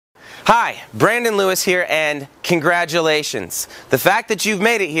Hi, Brandon Lewis here, and congratulations. The fact that you've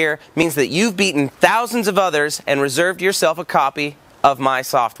made it here means that you've beaten thousands of others and reserved yourself a copy of my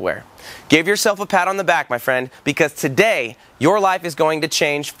software. Give yourself a pat on the back, my friend, because today your life is going to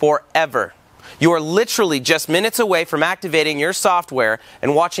change forever. You are literally just minutes away from activating your software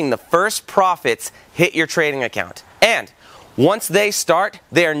and watching the first profits hit your trading account. And once they start,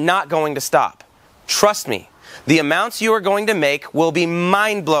 they are not going to stop. Trust me, the amounts you are going to make will be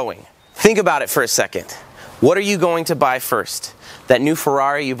mind-blowing. Think about it for a second. What are you going to buy first? That new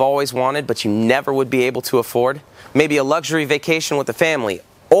Ferrari you've always wanted but you never would be able to afford? Maybe a luxury vacation with the family,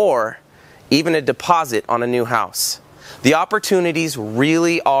 or even a deposit on a new house. The opportunities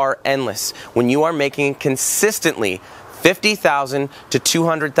really are endless when you are making consistently $50,000 to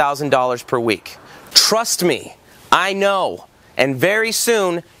 $200,000 per week. Trust me, I know, and very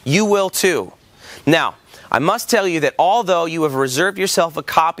soon you will too. Now, I must tell you that although you have reserved yourself a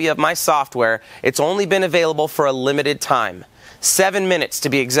copy of my software, it's only been available for a limited time. 7 minutes to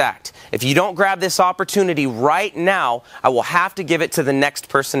be exact. If you don't grab this opportunity right now, I will have to give it to the next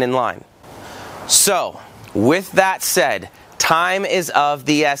person in line. So, with that said, time is of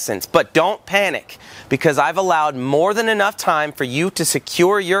the essence. But don't panic, because I've allowed more than enough time for you to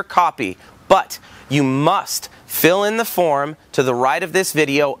secure your copy. But you must fill in the form to the right of this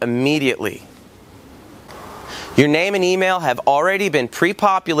video immediately. Your name and email have already been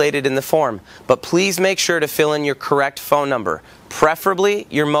pre-populated in the form, but please make sure to fill in your correct phone number, preferably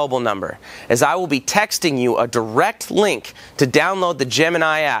your mobile number, as I will be texting you a direct link to download the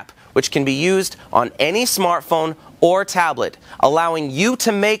Gemini app, which can be used on any smartphone or tablet, allowing you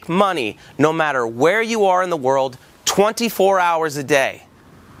to make money no matter where you are in the world 24 hours a day.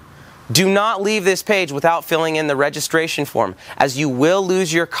 Do not leave this page without filling in the registration form, as you will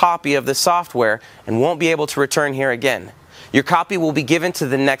lose your copy of the software and won't be able to return here again. Your copy will be given to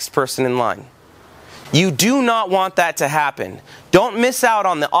the next person in line. You do not want that to happen. Don't miss out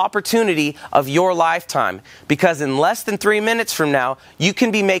on the opportunity of your lifetime, because in less than 3 minutes from now, you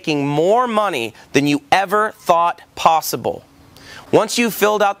can be making more money than you ever thought possible. Once you've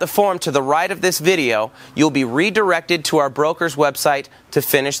filled out the form to the right of this video, you'll be redirected to our broker's website to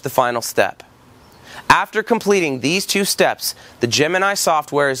finish the final step. After completing these 2 steps, the Gemini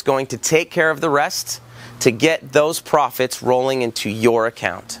software is going to take care of the rest to get those profits rolling into your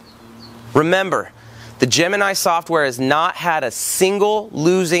account. Remember, the Gemini software has not had a single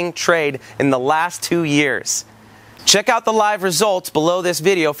losing trade in the last 2 years. Check out the live results below this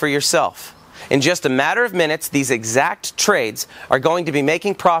video for yourself. In just a matter of minutes, these exact trades are going to be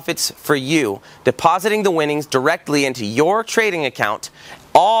making profits for you, depositing the winnings directly into your trading account,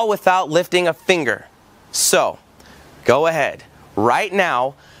 all without lifting a finger. So, go ahead, right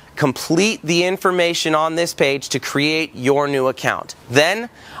now, complete the information on this page to create your new account. Then,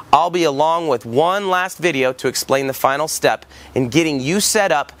 I'll be along with one last video to explain the final step in getting you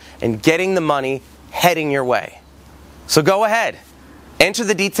set up and getting the money heading your way. So go ahead. Enter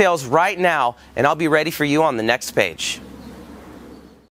the details right now, and I'll be ready for you on the next page.